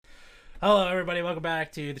Hello, everybody. Welcome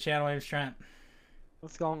back to the channel. My name's Trent,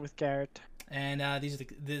 What's going with Garrett? and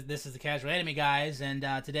this is the Casual Anime Guys. And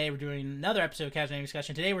today we're doing another episode of Casual Anime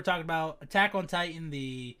Discussion. Today we're talking about Attack on Titan,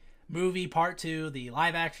 the movie Part 2, the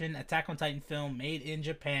live-action Attack on Titan film made in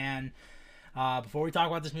Japan. Before we talk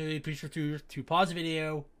about this movie, be sure to pause the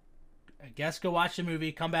video. I guess go watch the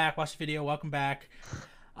movie. Come back, watch the video. Welcome back.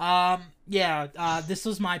 This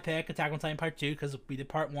was my pick, Attack on Titan Part 2, because we did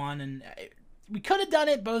Part 1, and we could have done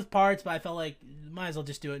it both parts, but I felt like might as well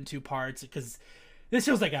just do it in two parts because this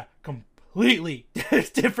feels like a completely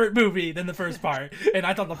different movie than the first part, and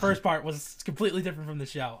I thought the first part was completely different from the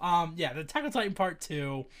show. The Attack on Titan Part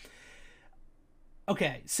 2.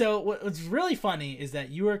 Okay, so what's really funny is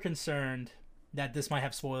that you were concerned that this might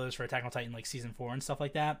have spoilers for Attack on Titan, like Season 4 and stuff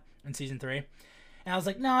like that, and Season 3. And I was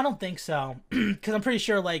like, no, I don't think so. Because I'm pretty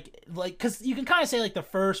sure, because you can kind of say, like, the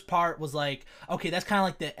first part was, like, okay, that's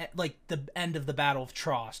kind of like the end of the Battle of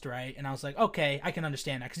Trost, right? And I was like, okay, I can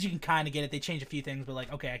understand that. Because you can kind of get it. They change a few things, but,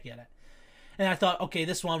 like, okay, I get it. And I thought, okay,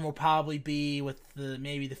 this one will probably be with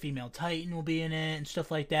maybe the female Titan will be in it and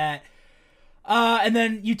stuff like that. And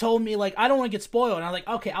then you told me, like, I don't want to get spoiled. And I was like,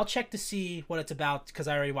 okay, I'll check to see what it's about because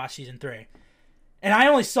I already watched Season 3. And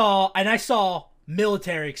I saw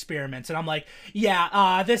military experiments, and I'm like,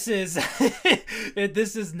 this is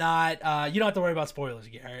this is not you don't have to worry about spoilers,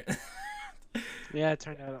 Garrett. Yeah, it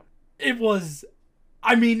turned out. It was,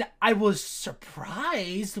 I was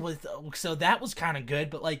surprised with, so that was kind of good,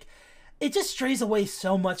 but like it just strays away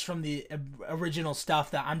so much from the original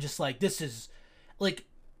stuff that I'm just like, this is like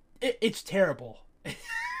it's terrible.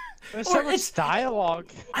 There's so much dialogue.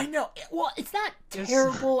 I know. Well, it's not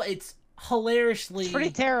terrible. It's hilariously, it's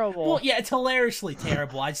pretty terrible. Well, yeah, it's hilariously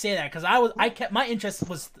terrible. I'd say that because I kept my interest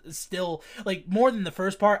was still like more than the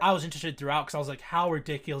first part. I was interested throughout because I was like, how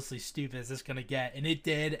ridiculously stupid is this gonna get? And it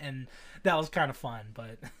did, and that was kind of fun.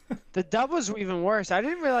 But the dub was even worse. I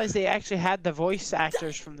didn't realize they actually had the voice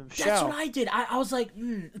actors from the show. That's what I did. I was like,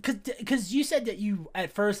 because you said that you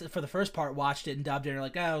at first for the first part watched it and dubbed it, and you're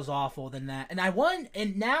like, oh, it was awful. Then that,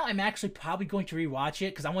 and now I'm actually probably going to rewatch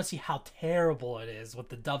it because I want to see how terrible it is with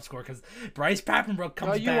the dub score. Because Bryce Papenbrook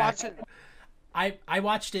comes back. Watch it? I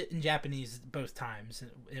watched it in Japanese both times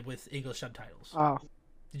with English subtitles. Oh.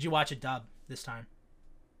 Did you watch it dub this time?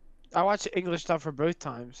 I watched English stuff for both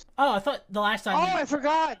times. Oh, I thought the last time. Oh, I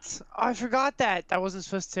forgot. I forgot that. I wasn't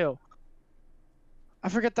supposed to. I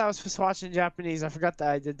forgot that I was supposed to watch it in Japanese. I forgot that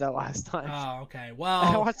I did that last time. Oh, okay. Well,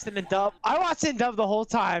 I watched it in dub. I watched it in dub the whole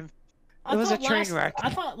time. It was a train wreck. I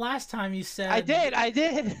thought last time you said. I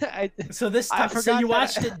did. So this time, so you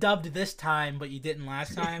watched it dubbed this time, but you didn't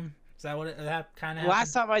last time. Is that what that kind of?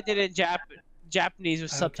 Last time I did it in Japanese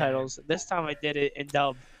with subtitles. This time I did it in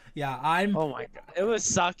dub. Yeah, Oh my god, it was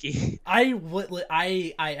sucky. I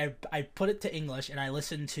put it to English and I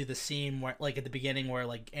listened to the scene where, like, at the beginning where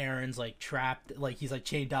like Aaron's like trapped, like he's like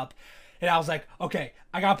chained up. And I was like, okay,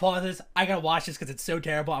 I gotta pause this. I gotta watch this because it's so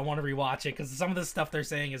terrible. I want to rewatch it because some of the stuff they're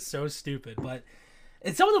saying is so stupid. But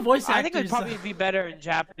and some of the voice actors, I think it'd probably be better in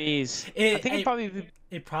Japanese. It'd probably be.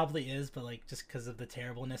 It probably is, but like just because of the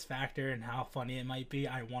terribleness factor and how funny it might be,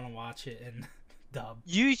 I want to watch it in dub.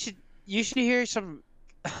 You should hear some.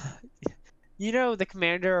 You know the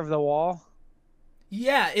commander of the wall?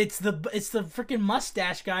 Yeah, it's the freaking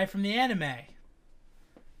mustache guy from the anime.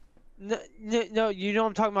 No, you know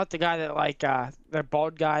I'm talking about the guy that like the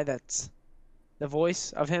bald guy that's the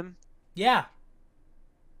voice of him. Yeah.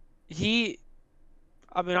 I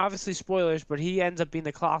mean, obviously spoilers, but he ends up being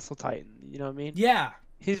the Colossal Titan. You know what I mean? Yeah.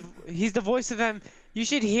 He's the voice of him. You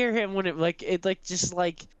should hear him when it just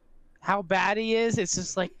how bad he is. It's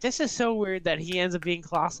just like, this is so weird that he ends up being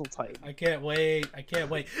Colossal Titan. I can't wait.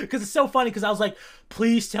 Because it's so funny because I was like,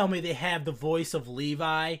 please tell me they have the voice of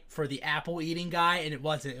Levi for the apple eating guy, and it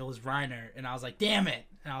wasn't. It was Reiner. And I was like, damn it.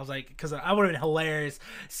 And I was like, because I would have been hilarious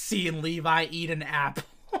seeing Levi eat an apple.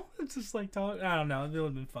 It's just like, I don't know. It would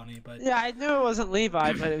have been funny, but yeah, I knew it wasn't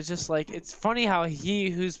Levi, but it was just like, it's funny how he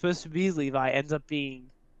who's supposed to be Levi ends up being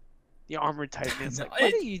the Armored Titan. It's like, what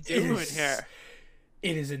are you doing here?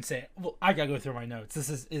 It is insane. Well, I gotta go through my notes. This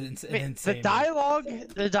is insane. The dialogue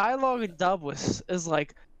in dub was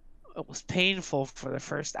painful for the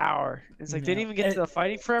first hour. It's like they didn't even get to the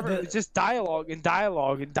fighting forever. It was just dialogue and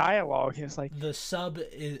dialogue and dialogue. It's like the sub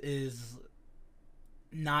is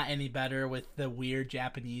not any better with the weird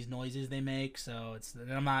Japanese noises they make. So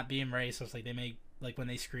I'm not being racist. Like they make, like when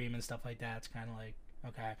they scream and stuff like that. It's kind of like,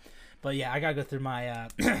 okay, but yeah, I gotta go through my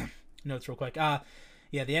notes real quick. Yeah,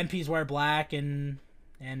 the NPs wear black and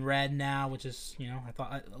red now, which is, I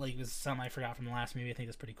thought like this is something I forgot from the last movie. I think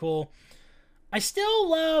that's pretty cool. I still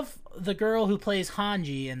love the girl who plays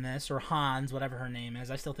Hanji in this, or Hans, whatever her name is.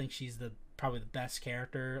 I still think she's probably the best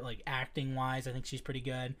character, like acting wise. I think she's pretty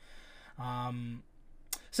good.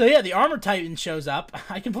 So yeah, the Armored Titan shows up.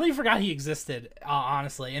 I completely forgot he existed,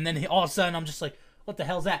 honestly. And then all of a sudden, I'm just like, what the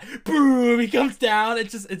hell's that? Boom! He comes down.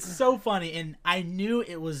 It's so funny. And I knew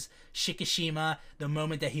it was Shikishima the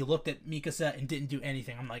moment that he looked at Mikasa and didn't do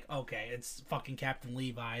anything. I'm like, okay, it's fucking Captain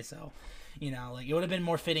Levi. So, you know, like, it would have been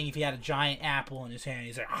more fitting if he had a giant apple in his hand.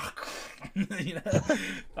 He's like, you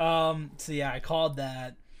know. So yeah, I called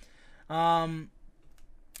that.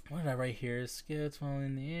 What did I write here? Scouts falling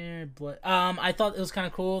in the air. Blood. I thought it was kind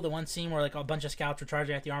of cool. The one scene where like a bunch of scouts were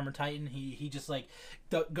charging at the Armored Titan. He just like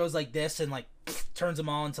goes like this and like turns them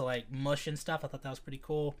all into like mush and stuff. I thought that was pretty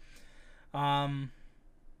cool. There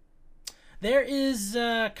is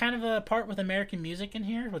kind of a part with American music in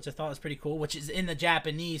here, which I thought was pretty cool. Which is in the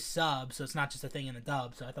Japanese sub, so it's not just a thing in the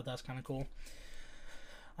dub. So I thought that was kind of cool.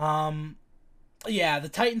 Yeah, the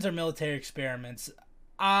Titans are military experiments.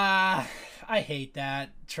 I hate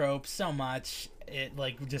that trope so much. It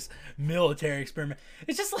like just military experiment.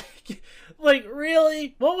 It's just like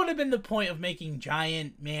really, what would have been the point of making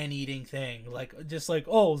giant man-eating thing? Like just like,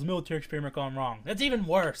 oh, it's a military experiment gone wrong. That's even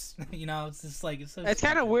worse. You know, it's just like it's so. It's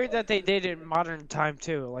kind of weird that they did it in modern time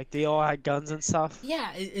too. Like they all had guns and stuff.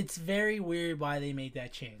 Yeah, it's very weird why they made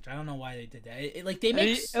that change. I don't know why they did that. Like they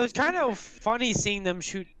make. It was kind of funny seeing them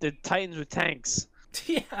shoot the Titans with tanks.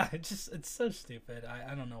 Yeah, it's so stupid.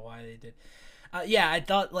 I don't know why they did. Yeah, I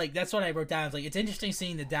thought like that's what I wrote down. It's like it's interesting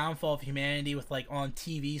seeing the downfall of humanity with like on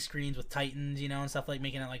TV screens with Titans, you know, and stuff like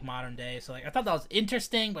making it like modern day. So like I thought that was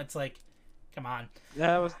interesting, but it's like, come on.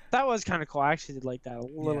 That was kind of cool. I actually did like that a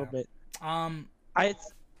little bit. How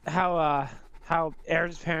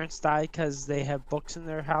Aaron's parents died because they have books in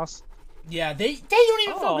their house. Yeah, they don't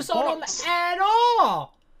even focus on them at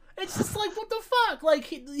all. It's just like what the fuck, like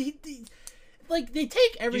he like they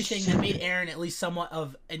take everything that made Aaron at least somewhat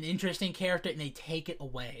of an interesting character and they take it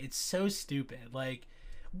away. It's so stupid. Like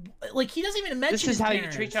he doesn't even mention. This is how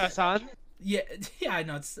parents. You treat your son. Yeah, I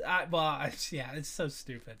know. It's it's so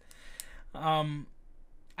stupid. I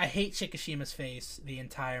hate Shikishima's face the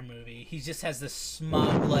entire movie. He just has this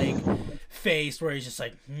smug like face where he's just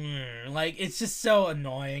like it's just so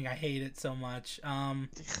annoying. I hate it so much.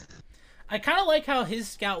 I kind of like how his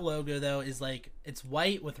scout logo, though, is, like, it's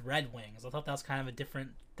white with red wings. I thought that was kind of a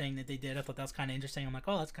different thing that they did. I thought that was kind of interesting. I'm like,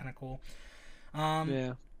 oh, that's kind of cool.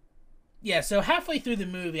 Yeah. Yeah, so halfway through the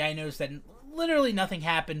movie, I noticed that literally nothing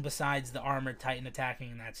happened besides the Armored Titan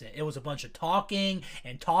attacking, and that's it. It was a bunch of talking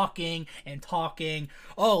and talking and talking.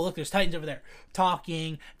 Oh, look, there's Titans over there.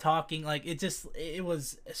 Talking. Like, it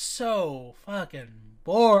was so fucking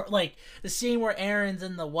boring. Like, the scene where Aaron's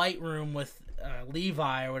in the White Room with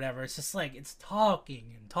Levi or whatever, it's just like it's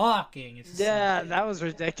talking and talking. It's yeah, that was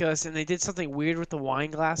ridiculous. And they did something weird with the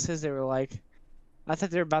wine glasses. They were like, I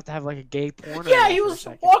thought they were about to have like a gay porno. Yeah, he was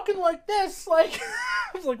walking like this. Like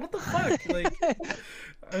I was like, what the fuck? Like,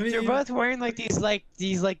 I mean, they're both wearing like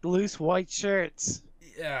these loose white shirts.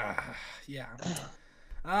 Yeah.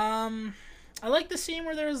 I like the scene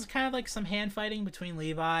where there was kind of like some hand fighting between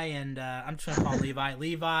Levi and I'm just gonna call him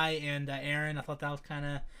Levi and Aaron. I thought that was kind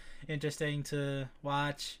of interesting to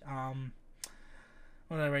watch.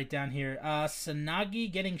 What did I write down here?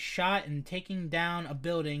 Sanagi getting shot and taking down a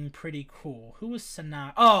building, pretty cool. Who was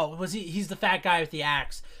Sanagi? Oh, was he? He's the fat guy with the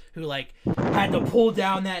axe who like had to pull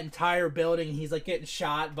down that entire building. And he's like getting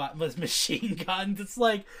shot but with machine guns. It's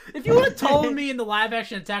like if you would have told me in the live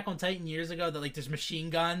action Attack on Titan years ago that like there's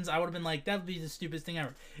machine guns, I would have been like that would be the stupidest thing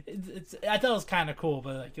ever. I thought it was kind of cool,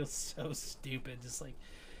 but like it was so stupid. Just like.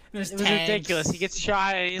 It was ridiculous. He gets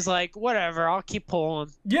shot and he's like, whatever, I'll keep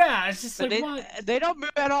pulling. Yeah, it's just but like, what? They don't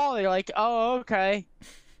move at all. They're like, oh, okay.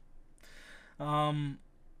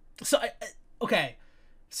 Okay.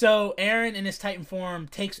 So Aaron in his Titan form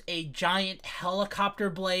takes a giant helicopter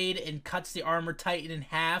blade and cuts the Armored Titan in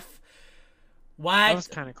half. Why? That was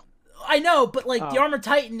kind of cool. I know, but like the Armored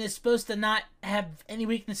Titan is supposed to not have any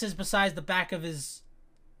weaknesses besides the back of his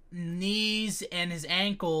knees and his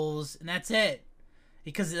ankles, and that's it.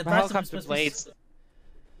 Because the helicopter blades.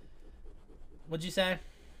 What'd you say?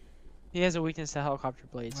 He has a weakness to helicopter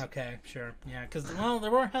blades. Okay, sure. Yeah, because, well, there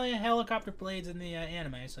were helicopter blades in the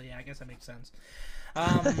anime, so yeah, I guess that makes sense.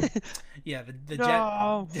 Yeah,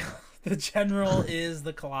 the general is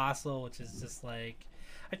the Colossal, which is just like...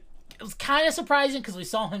 It was kind of surprising because we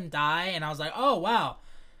saw him die, and I was like, oh, wow.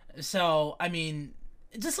 So, I mean,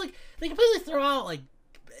 just like, they completely throw out, like,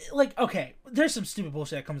 okay, there's some stupid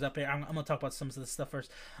bullshit that comes up here. I'm gonna talk about some of this stuff first.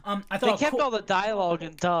 I thought they kept all the dialogue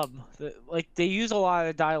in dub. Like they use a lot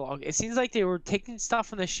of dialogue. It seems like they were taking stuff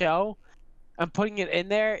from the show and putting it in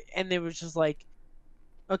there, and they were just like,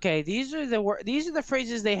 okay, these are the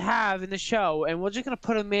phrases they have in the show, and we're just gonna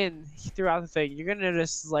put them in throughout the thing. You're gonna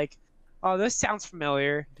notice like, oh, this sounds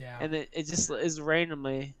familiar, Yeah. and it just is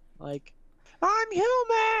randomly like, I'm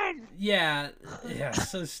human. Yeah,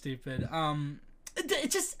 so stupid.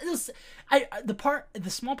 The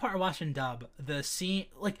small part I watched in dub, the scene,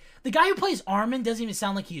 like the guy who plays Armin doesn't even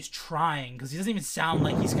sound like he's trying, because he doesn't even sound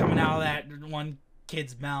like he's coming out of that one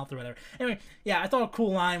kid's mouth or whatever. Anyway, yeah, I thought a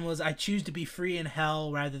cool line was, "I choose to be free in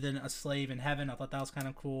hell rather than a slave in heaven." I thought that was kind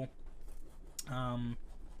of cool.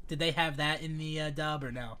 Did they have that in the dub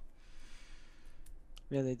or no?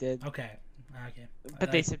 Yeah, they did. Okay.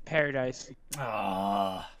 But they said paradise.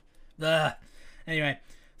 Anyway,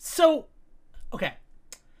 so okay,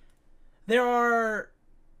 there are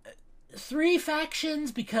 3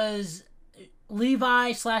 factions because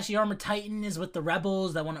Levi / the Armored Titan is with the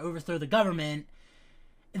rebels that want to overthrow the government.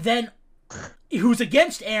 Then, who's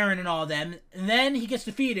against Eren and all them. And then he gets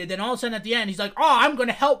defeated. Then all of a sudden at the end, he's like, "Oh, I'm going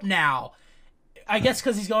to help now." I guess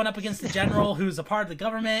because he's going up against the general who's a part of the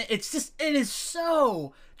government. It is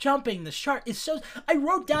so jumping the shark. It's so. I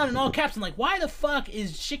wrote down in all caps, I'm like, why the fuck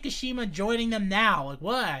is Shikishima joining them now? Like,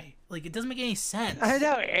 why? Like, it doesn't make any sense. I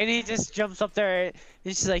know, and he just jumps up there, and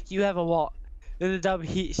she's like, "You have a wall." In the dub,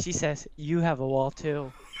 she says, "You have a wall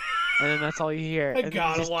too," and then that's all you hear. I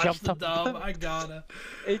gotta watch the dub. I gotta.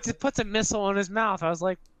 It just puts a missile on his mouth. I was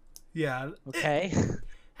like, yeah. Okay.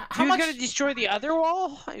 How he was much gonna destroy the other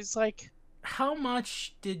wall? He's like. How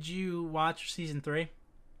much did you watch season 3?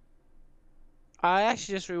 I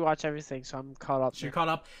actually just rewatched everything, so I'm caught up. So you're caught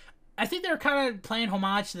up. I think they're kind of playing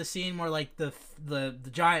homage to the scene where like the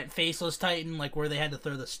giant faceless Titan, like where they had to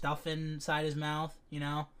throw the stuff inside his mouth. You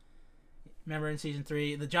know, remember in season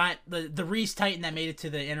 3, the Reese Titan that made it to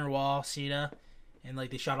the inner wall, Sita, and like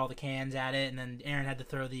they shot all the cans at it, and then Eren had to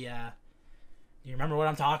throw the. Do you remember what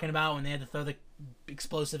I'm talking about when they had to throw the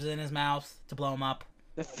explosives in his mouth to blow him up?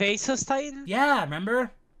 The Faceless Titan? Yeah,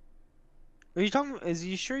 remember? Are you talking? Is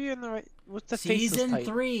you sure you're in the right? What's the Faceless Titan?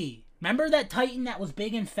 Season 3. Remember that Titan that was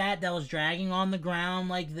big and fat that was dragging on the ground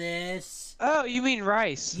like this? Oh, you mean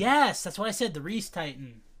Rice? Yes, that's what I said. The Reese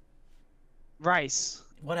Titan. Rice.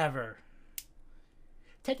 Whatever.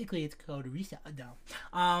 Technically, it's called Reese. No.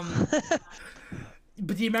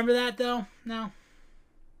 But do you remember that though? No.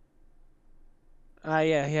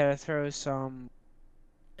 Yeah, he had to throw some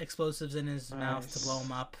explosives in his mouth to blow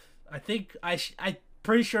him up. I think I'm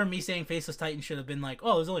pretty sure me saying Faceless Titan should have been like,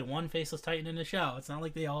 oh, there's only one Faceless Titan in the show. It's not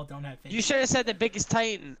like they all don't have faces. You should have said the biggest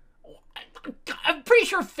Titan. I'm pretty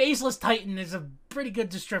sure Faceless Titan is a pretty good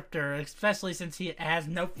descriptor, especially since he has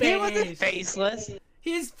no face. He wasn't faceless.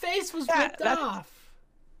 His face was ripped off.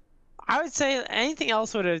 I would say anything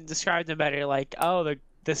else would have described him better. Like, oh,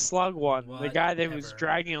 the slug one. The guy that was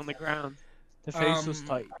dragging on the ground. The Faceless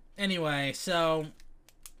Titan. Anyway, so...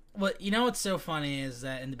 what's so funny is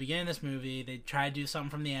that in the beginning of this movie, they try to do something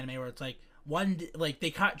from the anime where it's like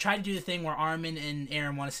they try to do the thing where Armin and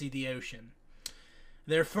Eren want to see the ocean.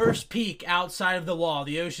 Their first peek outside of the wall,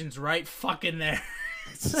 the ocean's right fucking there.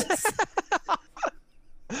 It's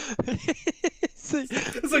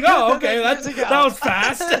like, oh, okay, that was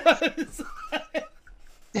fast. It's like,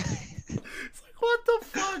 what the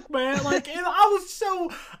fuck, man? Like, and I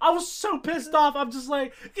was so pissed off. I'm just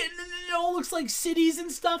like, it all looks like cities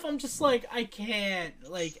and stuff. I'm just like, I can't.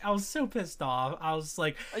 Like, I was so pissed off. I was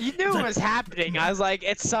like, you knew what was happening. I was like,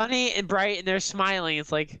 it's sunny and bright, and they're smiling.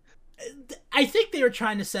 It's like, I think they were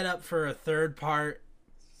trying to set up for a third part.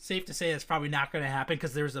 Safe to say that's probably not going to happen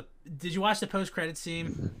because there was a. Did you watch the post-credit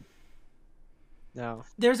scene? No.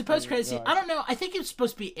 There's a post-credit scene. I don't know. I think it was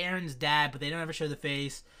supposed to be Eren's dad, but they don't ever show the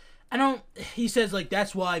face. He says, like,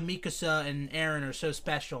 that's why Mikasa and Eren are so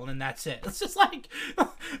special, and then that's it. It's just like,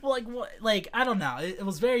 what? I don't know. It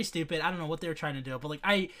was very stupid. I don't know what they were trying to do, but,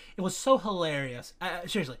 it was so hilarious.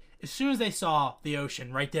 Seriously, as soon as they saw the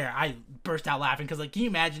ocean right there, I burst out laughing, because, can you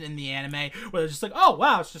imagine in the anime, where they're just like, oh,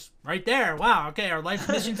 wow, it's just right there. Wow, okay, our life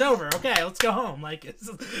mission's over. Okay, let's go home.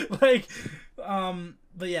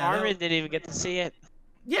 But yeah. Armin didn't even get to see it.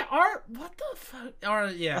 Yeah, what the fuck?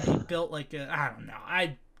 Yeah, he built, I don't know,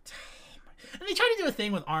 and they tried to do a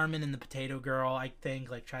thing with Armin and the potato girl, I think,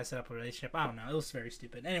 try to set up a relationship. I don't know. It was very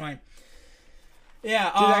stupid. Anyway.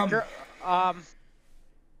 Yeah, that girl,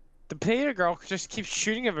 the potato girl just keeps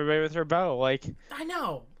shooting everybody with her bow, I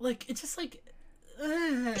know. It's just Anyway.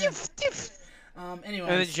 And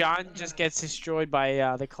then John just gets destroyed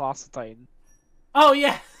by the Colossal Titan. Oh,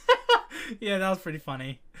 yeah. Yeah, that was pretty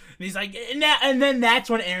funny. And he's like, and then that's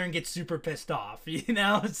when Eren gets super pissed off,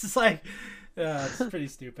 It's just it's pretty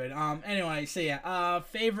stupid. Anyway, so yeah,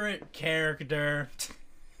 favorite character.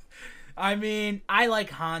 I mean, I like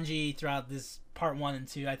Hanji throughout this part 1 and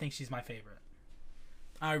 2. I think she's my favorite.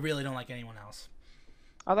 I really don't like anyone else.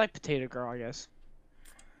 I like Potato Girl, I guess.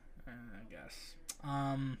 I guess.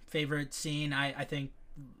 Favorite scene, I think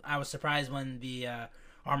I was surprised when the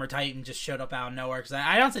Armor Titan just showed up out of nowhere, because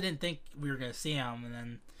I honestly didn't think we were going to see him, and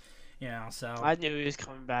then, so. I knew he was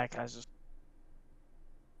coming back. I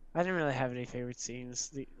didn't really have any favorite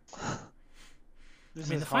scenes.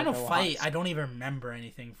 The final fight, I don't even remember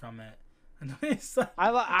anything from it.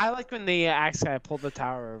 I like when the axe guy pulled the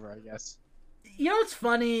tower over, I guess. What's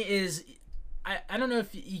funny is, I don't know if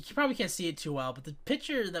you probably can't see it too well, but the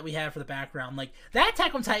picture that we have for the background, like, that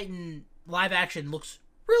Attack on Titan live action looks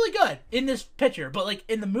really good in this picture, but like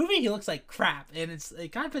in the movie he looks like crap, and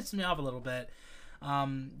it kind of pisses me off a little bit.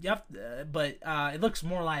 But it looks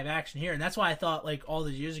more live action here, and that's why I thought, like, all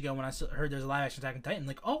those years ago when I heard there's a live action Attack on Titan,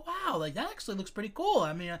 like, oh wow, like that actually looks pretty cool.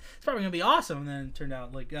 I mean, it's probably gonna be awesome, and then it turned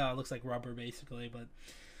out like, it looks like rubber basically. But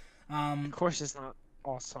of course it's not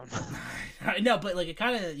awesome. I know, but like it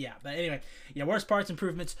kind of, yeah. But anyway, worst parts,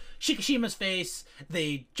 improvements. Shikishima's face,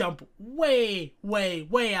 they jump way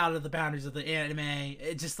out of the boundaries of the anime.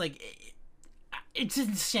 It's just like it's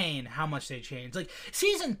insane how much they changed. Like,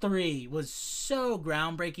 season 3 was so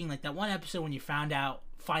groundbreaking. Like, that one episode when you find out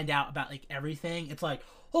about like everything, it's like,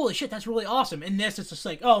 holy shit, that's really awesome. In this, it's just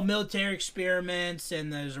like, oh, military experiments,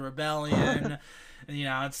 and there's a rebellion. And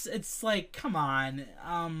it's like, come on.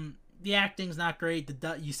 The acting's not great.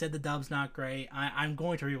 You said the dub's not great. I'm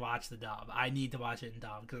going to rewatch the dub. I need to watch it in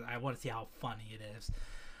dub because I want to see how funny it is.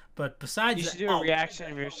 But besides, you should do a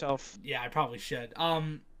reaction of yourself. Yeah, I probably should.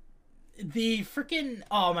 The freaking,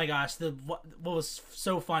 oh my gosh, what was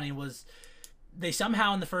so funny was they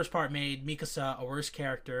somehow in the first part made Mikasa a worse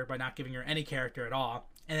character by not giving her any character at all.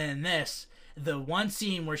 And then in this, the one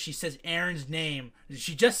scene where she says Aaron's name,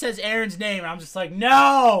 she just says Aaron's name, and I'm just like,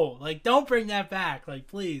 no, like, don't bring that back, like,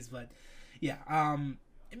 please. But yeah,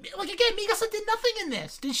 like, again, Mikasa did nothing in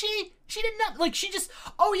this. Did she? She did not, like, she just,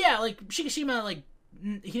 oh yeah, like, Shikishima, like,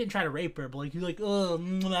 he didn't try to rape her, but like, he's like, oh,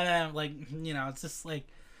 like, it's just like,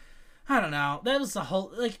 I don't know. That was the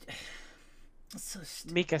whole, like, so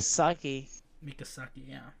Mikasaki,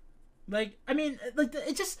 yeah. Like, I mean, like,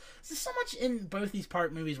 there's so much in both these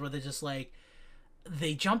part movies where they're just like,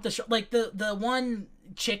 they jump the like the one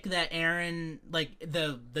chick that Aaron, like,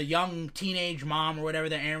 the young teenage mom or whatever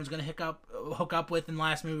that Aaron was gonna hook up with in the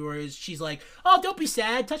last movie, where she's like, oh, don't be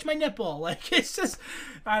sad, touch my nipple. Like, it's just,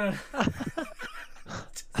 I don't know.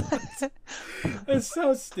 It's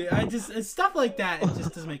so stupid. It's stuff like that. It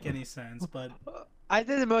just doesn't make any sense. But I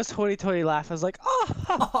did the most hoity-toity laugh. I was like,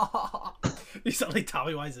 oh. You sound like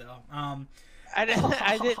Tommy Wiseau. I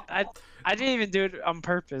didn't even do it on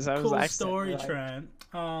purpose. I was cool story, Trent.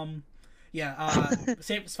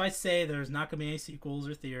 Suffice to say, there's not gonna be any sequels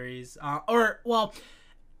or theories. I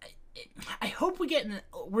hope we get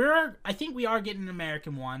I think we are getting an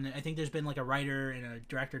American one. I think there's been like a writer and a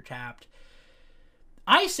director tapped.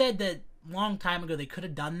 I said that long time ago they could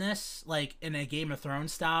have done this like in a Game of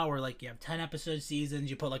Thrones style, where like you have 10 episode seasons,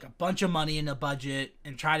 you put like a bunch of money in the budget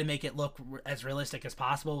and try to make it look as realistic as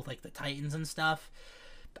possible with like the Titans and stuff.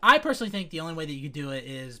 I personally think the only way that you could do it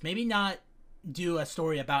is maybe not do a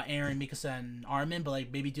story about Eren, Mikasa, and Armin, but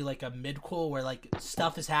like maybe do like a midquel where like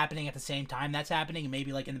stuff is happening at the same time that's happening, and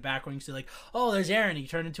maybe like in the background you see like, oh, there's Eren, he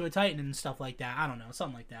turned into a Titan and stuff like that. I don't know,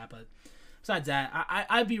 something like that. But besides that,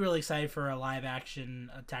 I'd be really excited for a live action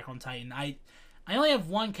Attack on Titan. I only have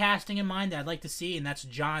one casting in mind that I'd like to see, and that's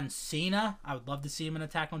John Cena. I would love to see him in an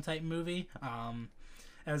Attack on Titan movie.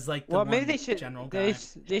 As like the maybe they should, general guy.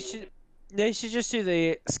 They should just do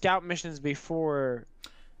the scout missions before.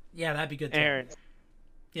 Yeah, that'd be good too. Eren.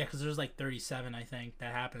 Yeah, because there's like 37, I think,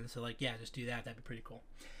 that happened. So like, yeah, just do that. That'd be pretty cool.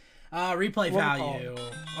 Replay value,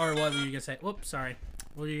 or what were you gonna say? Whoops, sorry.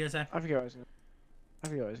 What were you gonna say? I forget what I was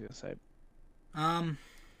gonna say.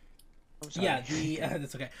 Yeah,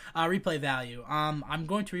 that's okay. Replay value. I'm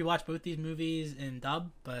going to rewatch both these movies in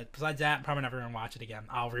dub, but besides that, I'm probably never gonna watch it again.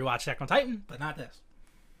 I'll rewatch Attack on Titan, but not this.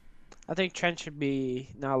 I think Trent should be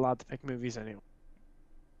not allowed to pick movies anymore.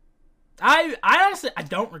 I honestly, I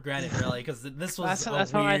don't regret it really, because this was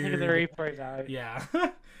that's how I think of the replay value. Yeah,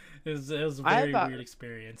 it was a very weird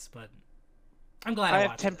experience, but I'm glad I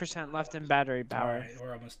watched 10% left in battery power. All right,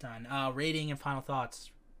 we're almost done. Rating and final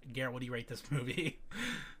thoughts. Garrett, what do you rate this movie?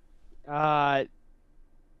 F+.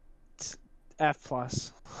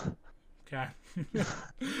 Okay.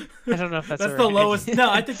 I don't know if that's the lowest. No,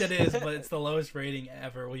 I think that is, but it's the lowest rating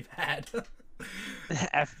ever we've had.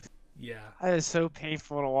 F. Yeah. That is so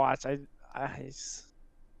painful to watch. I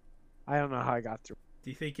don't know how I got through. Do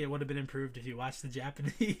you think it would have been improved if you watched the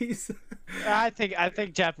Japanese? I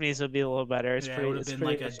think Japanese would be a little better. It's Yeah, pretty. it would have It's been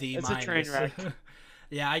pretty. like a D It's a train minus. wreck.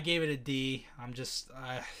 Yeah, I gave it a D. I'm just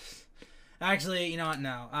actually, you know what?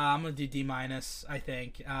 No, I'm gonna do D minus. I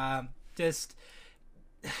think just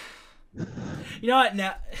you know what?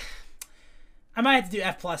 No, I might have to do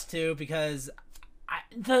F plus too because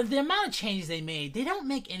the amount of changes they made, they don't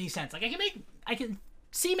make any sense. Like I can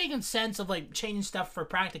see making sense of like changing stuff for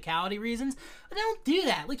practicality reasons, but they don't do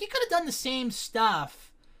that. Like you could have done the same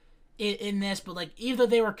stuff in this, but like either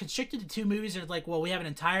they were constricted to 2 movies, or like, well, we have an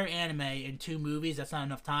entire anime in 2 movies. That's not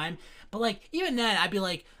enough time. But like even then, I'd be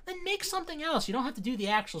like, then make something else. You don't have to do the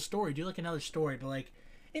actual story. Do like another story. But like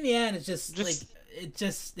in the end, it's just like it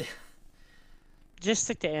just. Just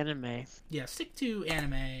stick to anime. Yeah, stick to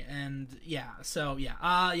anime, and yeah, so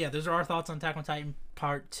yeah, those are our thoughts on Attack on Titan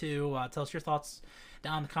Part 2. Tell us your thoughts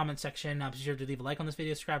down in the comment section. Be sure to leave a like on this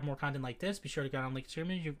video, subscribe for more content like this. Be sure to go down and link description.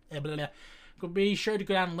 Be sure to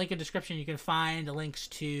go down and link in description. You can find links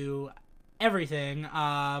to everything.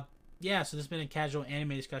 Yeah, so this has been a casual anime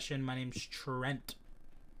discussion. My name's Trent.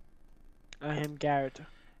 I am Garrett.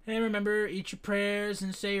 And remember, eat your prayers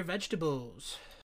and say your vegetables.